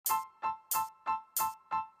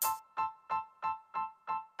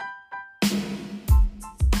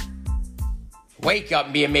Wake up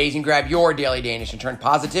and be amazing. Grab your Daily Danish and turn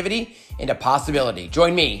positivity into possibility.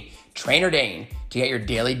 Join me, Trainer Dane, to get your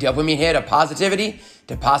daily dopamine hit of positivity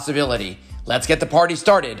to possibility. Let's get the party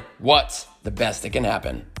started. What's the best that can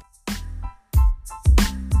happen?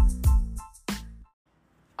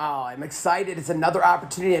 Oh, I'm excited. It's another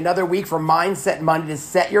opportunity, another week for Mindset Monday to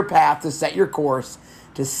set your path, to set your course,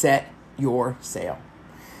 to set your sail.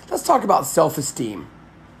 Let's talk about self-esteem.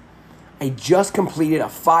 I just completed a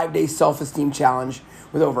 5-day self-esteem challenge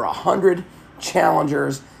with over 100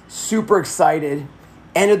 challengers. Super excited.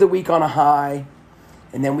 Ended the week on a high.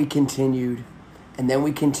 And then we continued. And then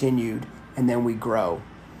we continued. And then we grow.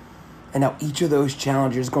 And now each of those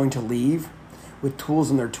challengers is going to leave with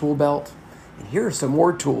tools in their tool belt. And here are some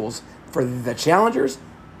more tools for the challengers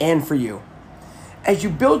and for you. As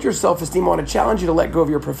you build your self-esteem, I want to challenge you to let go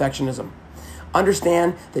of your perfectionism.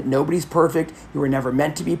 Understand that nobody's perfect. You were never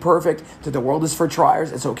meant to be perfect. That the world is for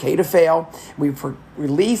triers. It's okay to fail. We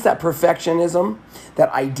release that perfectionism, that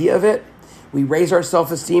idea of it. We raise our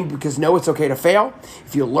self-esteem because no, it's okay to fail.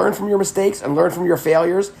 If you learn from your mistakes and learn from your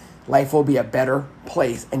failures, life will be a better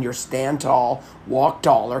place. And you'll stand tall, walk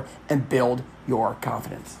taller, and build your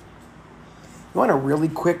confidence. You want a really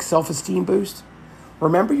quick self-esteem boost?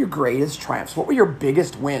 Remember your greatest triumphs. What were your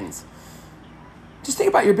biggest wins? Just think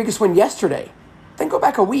about your biggest win yesterday. Then go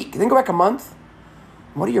back a week. Then go back a month.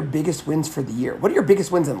 What are your biggest wins for the year? What are your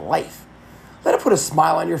biggest wins in life? Let it put a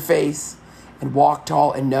smile on your face and walk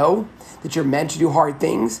tall and know that you're meant to do hard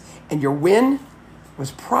things. And your win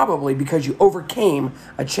was probably because you overcame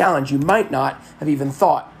a challenge you might not have even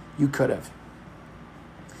thought you could have.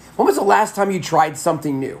 When was the last time you tried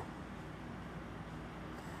something new?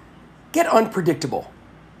 Get unpredictable.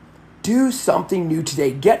 Do something new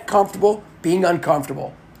today. Get comfortable being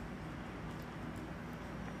uncomfortable.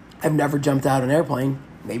 I've never jumped out of an airplane.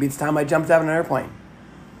 Maybe it's time I jumped out of an airplane.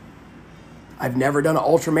 I've never done an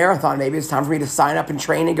ultra marathon. Maybe it's time for me to sign up and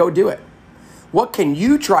train and go do it. What can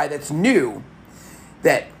you try that's new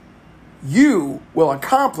that you will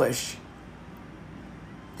accomplish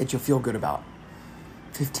that you'll feel good about?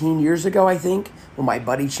 15 years ago, I think, when my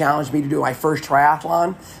buddy challenged me to do my first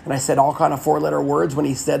triathlon, and I said all kind of 4-letter words when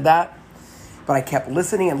he said that. But I kept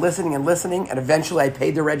listening, and eventually I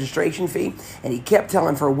paid the registration fee, and he kept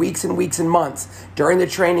telling for weeks and weeks and months during the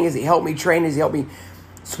training as he helped me train, as he helped me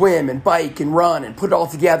swim and bike and run and put it all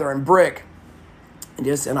together and brick.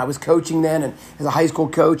 And I was coaching then, and as a high school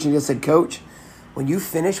coach, and he just said, Coach, when you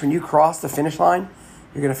cross the finish line,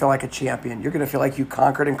 you're going to feel like a champion. You're going to feel like you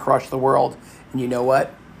conquered and crushed the world. And you know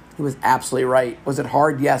what? He was absolutely right. Was it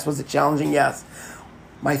hard? Yes. Was it challenging? Yes.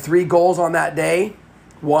 My 3 goals on that day,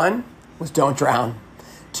 1 was don't drown.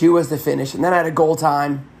 2 was the finish. And then I had a goal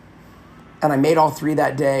time, and I made all 3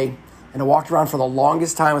 that day. And I walked around for the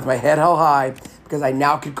longest time with my head held high because I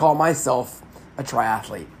now could call myself a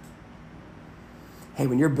triathlete. Hey,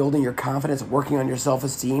 when you're building your confidence, working on your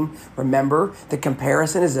self-esteem, remember that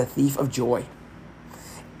comparison is a thief of joy.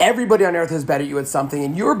 Everybody on earth is better at you at something,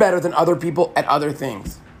 and you're better than other people at other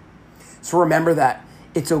things. So remember that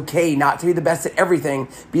it's okay not to be the best at everything.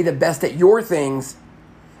 Be the best at your things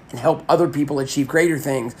and help other people achieve greater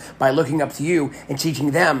things by looking up to you and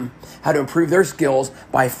teaching them how to improve their skills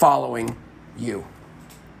by following you.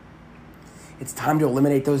 It's time to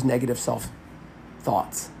eliminate those negative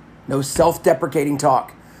self-thoughts. No self-deprecating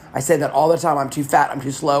talk. I say that all the time. I'm too fat. I'm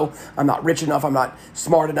too slow. I'm not rich enough. I'm not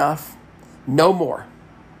smart enough. No more.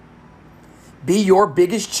 Be your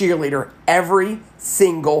biggest cheerleader every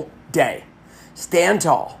single day. Stand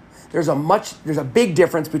tall. There's a big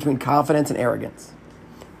difference between confidence and arrogance.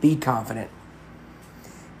 Be confident.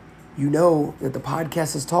 You know that the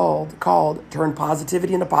podcast is called Turn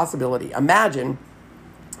Positivity into Possibility. Imagine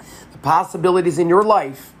the possibilities in your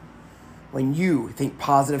life when you think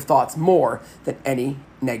positive thoughts more than any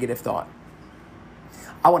negative thought.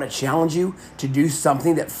 I want to challenge you to do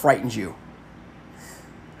something that frightens you.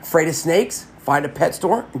 Afraid of snakes? Find a pet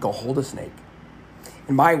store and go hold a snake.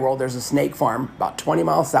 In my world, there's a snake farm about 20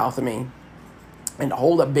 miles south of me. And to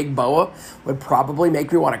hold a big boa would probably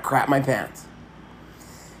make me want to crap my pants.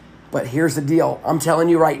 But here's the deal. I'm telling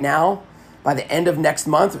you right now, by the end of next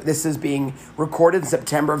month, this is being recorded in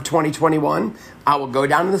September of 2021, I will go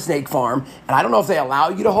down to the snake farm. And I don't know if they allow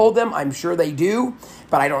you to hold them. I'm sure they do.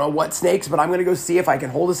 But I don't know what snakes. But I'm going to go see if I can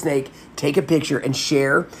hold a snake, take a picture, and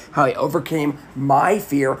share how I overcame my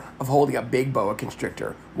fear of holding a big boa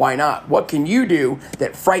constrictor. Why not? What can you do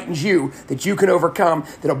that frightens you, that you can overcome,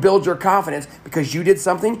 that'll build your confidence because you did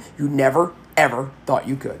something you never, ever thought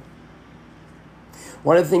you could?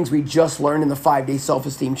 One of the things we just learned in the 5-day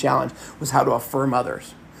self-esteem challenge was how to affirm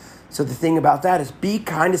others. So the thing about that is be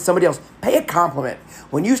kind to somebody else. Pay a compliment.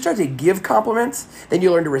 When you start to give compliments, then you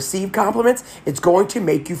learn to receive compliments. It's going to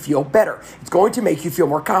make you feel better. It's going to make you feel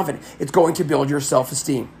more confident. It's going to build your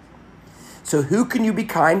self-esteem. So who can you be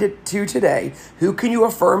kind to today? Who can you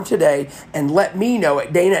affirm today? And let me know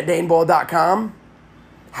at dane@danebull.com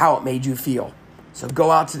how it made you feel. So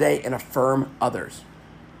go out today and affirm others.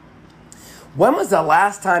 When was the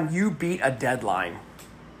last time you beat a deadline?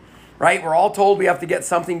 Right? We're all told we have to get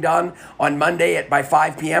something done on Monday by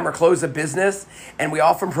 5 p.m. or close a business, and we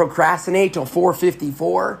often procrastinate till 4:54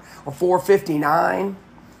 or 4:59.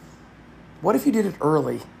 What if you did it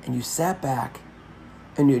early and you sat back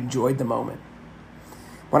and you enjoyed the moment?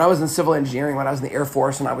 When I was in civil engineering, when I was in the Air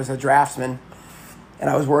Force and I was a draftsman, and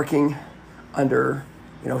I was working under,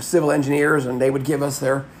 civil engineers, and they would give us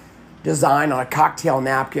their design on a cocktail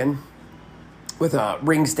napkin with a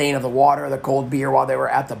ring stain of the water, the cold beer while they were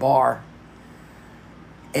at the bar.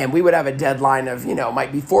 And we would have a deadline of,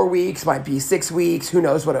 might be 4 weeks, might be 6 weeks, who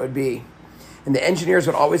knows what it would be. And the engineers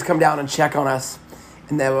would always come down and check on us.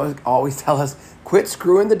 And they would always tell us, quit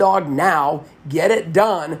screwing the dog now, get it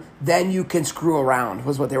done, then you can screw around,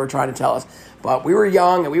 was what they were trying to tell us. But we were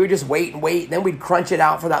young and we would just wait, and then we'd crunch it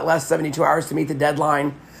out for that last 72 hours to meet the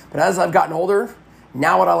deadline. But as I've gotten older,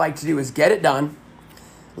 now what I like to do is get it done,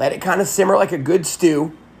 let it kind of simmer like a good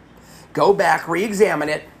stew, go back, re-examine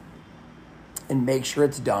it, and make sure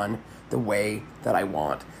it's done the way that I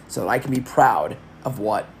want so that I can be proud of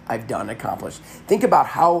what I've done and accomplished. Think about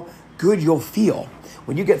how good you'll feel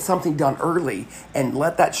when you get something done early and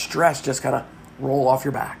let that stress just kind of roll off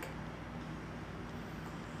your back.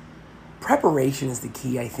 Preparation is the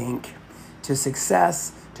key, I think, to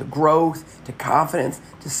success, to growth, to confidence,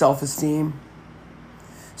 to self-esteem.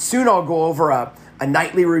 Soon I'll go over a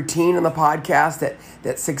nightly routine on the podcast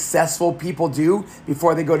that successful people do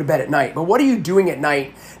before they go to bed at night. But what are you doing at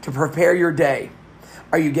night to prepare your day?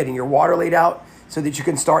 Are you getting your water laid out so that you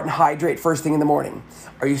can start and hydrate first thing in the morning?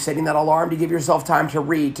 Are you setting that alarm to give yourself time to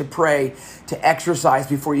read, to pray, to exercise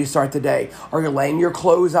before you start the day? Are you laying your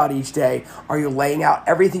clothes out each day? Are you laying out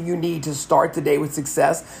everything you need to start the day with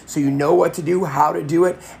success so you know what to do, how to do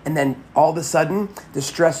it, and then all of a sudden the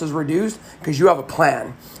stress is reduced because you have a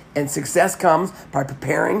plan? And success comes by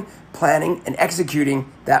preparing, planning, and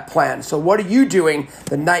executing that plan. So what are you doing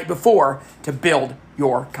the night before to build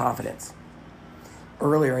your confidence?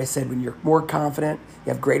 Earlier I said when you're more confident,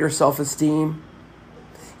 you have greater self-esteem,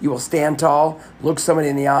 you will stand tall, look somebody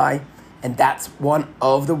in the eye, and that's one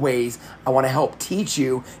of the ways I want to help teach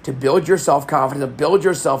you to build your self-confidence, to build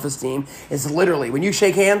your self-esteem. Is literally when you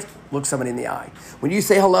shake hands, look somebody in the eye. When you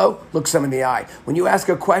say hello, look somebody in the eye. When you ask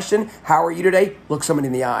a question, how are you today? Look somebody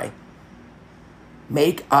in the eye.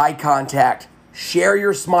 Make eye contact. Share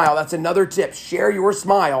your smile. That's another tip. Share your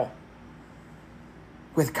smile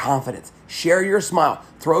with confidence. Share your smile.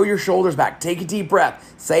 Throw your shoulders back. Take a deep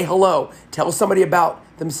breath. Say hello. Tell somebody about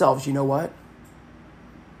themselves. You know what?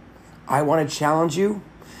 I want to challenge you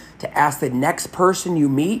to ask the next person you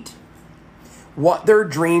meet what their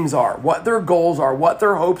dreams are, what their goals are, what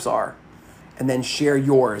their hopes are, and then share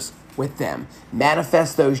yours with them.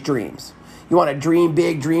 Manifest those dreams. You want to dream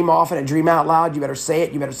big, dream often, and dream out loud. You better say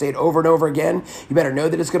it. You better say it over and over again. You better know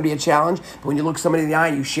that it's going to be a challenge. But when you look somebody in the eye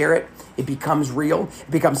and you share it, it becomes real.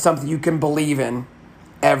 It becomes something you can believe in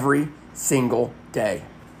every single day.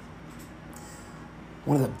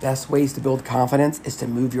 One of the best ways to build confidence is to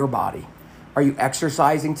move your body. Are you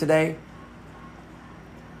exercising today?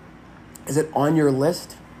 Is it on your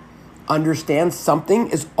list? Understand something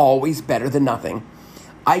is always better than nothing.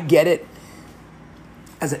 I get it.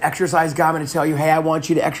 As an exercise guy, I'm going to tell you, hey, I want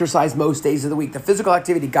you to exercise most days of the week. The physical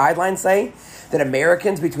activity guidelines say that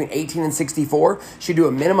Americans between 18 and 64 should do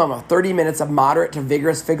a minimum of 30 minutes of moderate to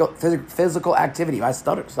vigorous physical activity. I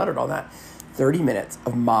stuttered on that. 30 minutes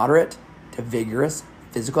of moderate to vigorous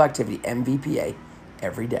physical activity, MVPA,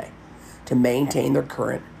 every day to maintain their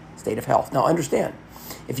current state of health. Now, understand,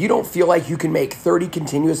 if you don't feel like you can make 30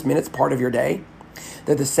 continuous minutes part of your day,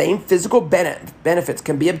 that the same physical benefits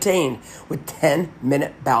can be obtained with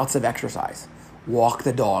 10-minute bouts of exercise. Walk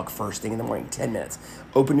the dog first thing in the morning, 10 minutes.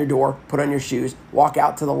 Open your door, put on your shoes, walk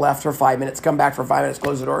out to the left for 5 minutes, come back for 5 minutes,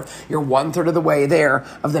 close the door. You're 1/3 of the way there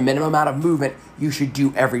of the minimum amount of movement you should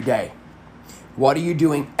do every day. What are you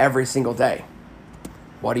doing every single day?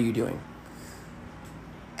 What are you doing?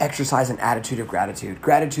 Exercise an attitude of gratitude.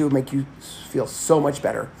 Gratitude will make you feel so much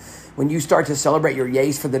better. When you start to celebrate your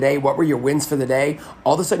yays for the day, what were your wins for the day?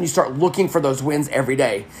 All of a sudden you start looking for those wins every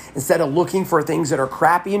day. Instead of looking for things that are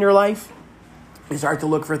crappy in your life, you start to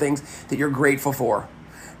look for things that you're grateful for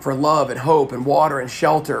love and hope and water and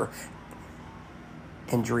shelter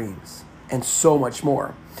and dreams and so much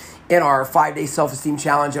more. In our 5-day self-esteem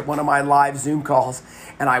challenge at one of my live Zoom calls,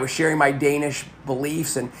 and I was sharing my Danish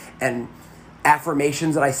beliefs and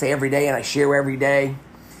affirmations that I say every day and I share every day.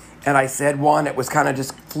 And I said one, it was kind of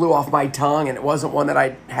just flew off my tongue, and it wasn't one that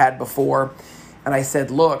I had before. And I said,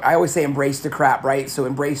 look, I always say embrace the crap, right? So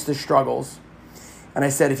embrace the struggles. And I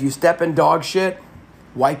said, if you step in dog shit,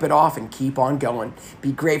 wipe it off and keep on going.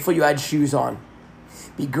 Be grateful you had shoes on.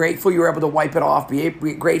 Be grateful you were able to wipe it off. Be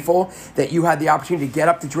grateful that you had the opportunity to get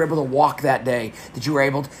up, that you were able to walk that day, that you were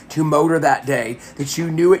able to motor that day, that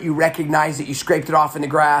you knew it, you recognized it, you scraped it off in the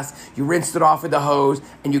grass, you rinsed it off with the hose,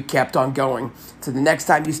 and you kept on going. So the next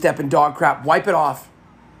time you step in dog crap, wipe it off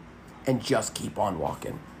and just keep on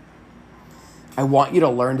walking. I want you to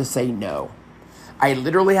learn to say no. I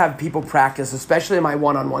literally have people practice, especially in my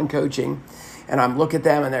one-on-one coaching, and I'm looking at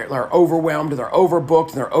them and they're overwhelmed, and they're overbooked,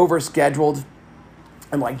 and they're overscheduled.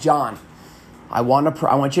 I'm like, John, I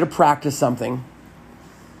want you to practice something,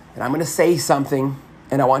 and I'm going to say something,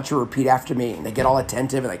 and I want you to repeat after me. And they get all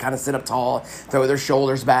attentive, and they kind of sit up tall, throw their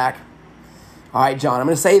shoulders back. All right, John, I'm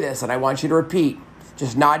going to say this, and I want you to repeat.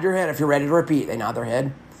 Just nod your head if you're ready to repeat. They nod their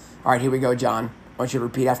head. All right, here we go, John. I want you to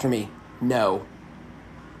repeat after me. No.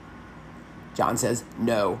 John says,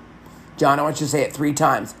 no. John, I want you to say it 3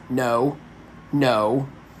 times. No, no,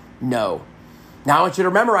 no. Now I want you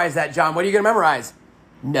to memorize that, John. What are you going to memorize?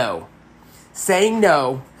 No. Saying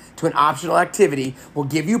no to an optional activity will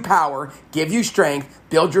give you power, give you strength,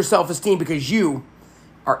 build your self-esteem because you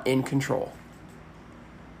are in control.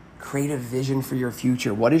 Create a vision for your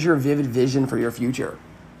future. What is your vivid vision for your future?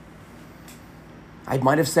 I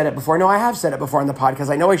might have said it before. No, I have said it before on the podcast.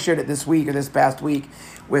 I know I shared it this week or this past week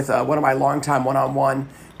with one of my longtime one-on-one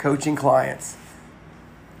coaching clients.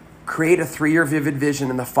 Create a 3-year vivid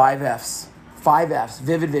vision in the 5 Fs. 5 Fs,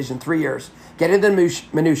 vivid vision, 3 years. Get into the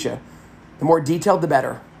minutia. The more detailed, the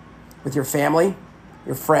better. With your family,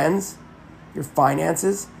 your friends, your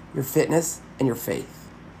finances, your fitness, and your faith.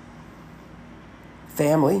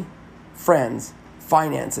 Family, friends,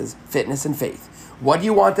 finances, fitness, and faith. What do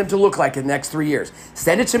you want them to look like in the next 3 years?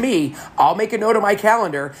 Send it to me. I'll make a note on my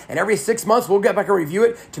calendar, and every 6 months we'll get back and review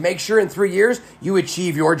it to make sure in 3 years you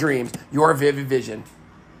achieve your dreams, your vivid vision.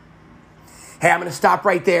 Hey, I'm going to stop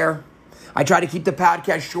right there. I try to keep the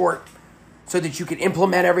podcast short so that you can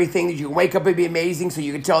implement everything, that you can wake up and be amazing, so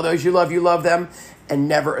you can tell those you love them, and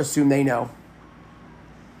never assume they know.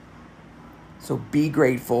 So be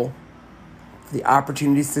grateful for the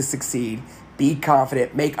opportunities to succeed. Be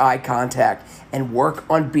confident, make eye contact, and work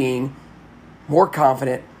on being more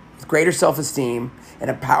confident, with greater self-esteem, and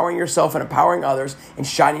empowering yourself and empowering others, and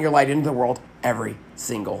shining your light into the world every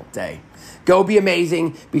single day. Go be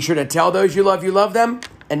amazing. Be sure to tell those you love them,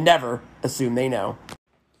 and never assume they know.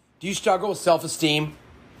 Do you struggle with self-esteem?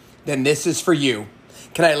 Then this is for you.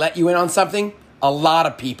 Can I let you in on something? A lot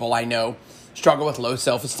of people I know struggle with low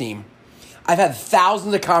self-esteem. I've had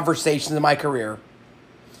thousands of conversations in my career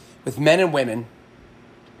with men and women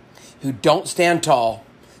who don't stand tall,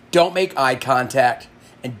 don't make eye contact,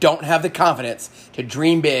 and don't have the confidence to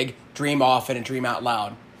dream big, dream often, and dream out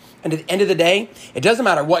loud. And at the end of the day, it doesn't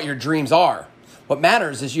matter what your dreams are. What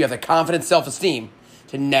matters is you have the confidence, self-esteem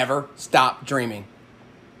to never stop dreaming.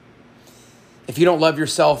 If you don't love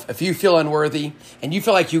yourself, if you feel unworthy, and you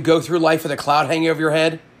feel like you go through life with a cloud hanging over your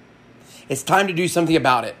head, it's time to do something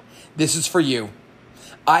about it. This is for you.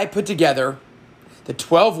 I put together the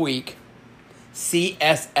 12-week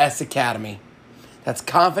CSS Academy. That's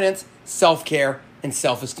confidence, self-care, and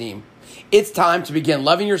self-esteem. It's time to begin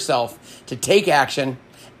loving yourself, to take action,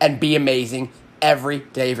 and be amazing every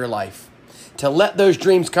day of your life. To let those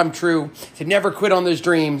dreams come true, to never quit on those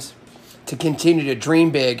dreams, to continue to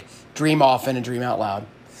dream big, dream often, and dream out loud.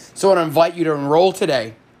 So I want to invite you to enroll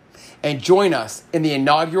today and join us in the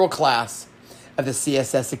inaugural class of the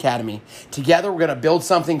CSS Academy. Together, we're going to build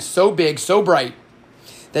something so big, so bright,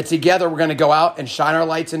 that together we're going to go out and shine our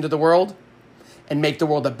lights into the world and make the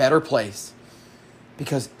world a better place.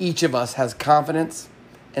 Because each of us has confidence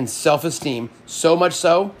and self-esteem, so much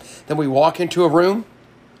so that when we walk into a room,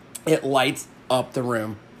 it lights up the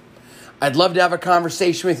room. I'd love to have a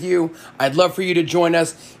conversation with you. I'd love for you to join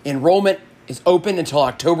us. Enrollment is open until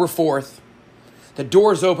October 4th. The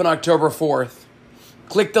doors open October 4th.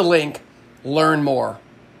 Click the link, learn more.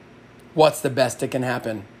 What's the best that can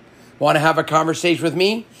happen? Want to have a conversation with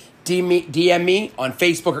me? DM me on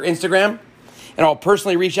Facebook or Instagram, and I'll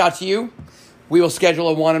personally reach out to you. We will schedule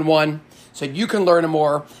a one-on-one so you can learn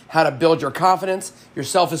more how to build your confidence, your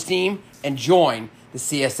self-esteem, and join the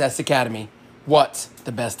CSS Academy. What's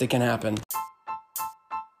the best that can happen?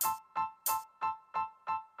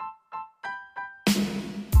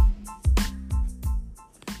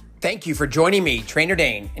 Thank you for joining me, Trainer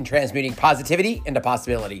Dane, in transmuting positivity into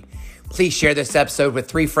possibility. Please share this episode with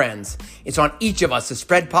 3 friends. It's on each of us to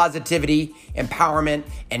spread positivity, empowerment,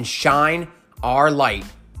 and shine our light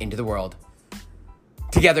into the world.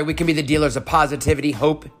 Together, we can be the dealers of positivity,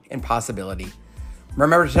 hope, and possibility.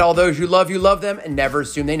 Remember to tell those you love them and never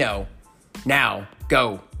assume they know. Now,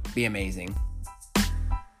 go be amazing.